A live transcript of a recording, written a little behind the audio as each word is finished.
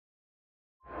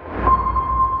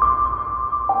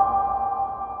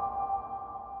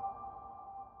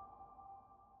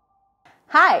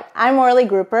Hi, I'm Orly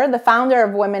Grouper, the founder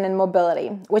of Women in Mobility,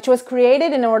 which was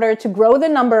created in order to grow the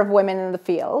number of women in the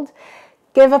field,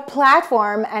 give a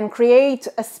platform and create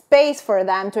a space for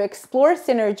them to explore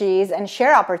synergies and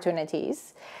share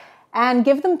opportunities, and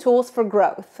give them tools for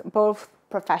growth, both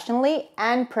professionally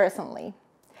and personally.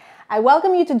 I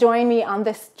welcome you to join me on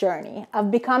this journey of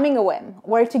becoming a WIM,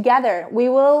 where together we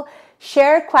will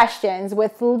share questions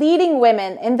with leading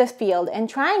women in this field and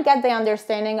try and get the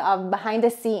understanding of behind the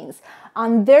scenes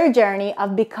on their journey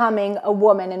of becoming a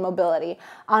woman in mobility,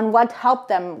 on what helped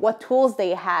them, what tools they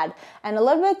had, and a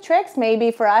little bit of tricks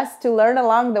maybe for us to learn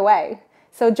along the way.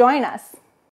 So join us.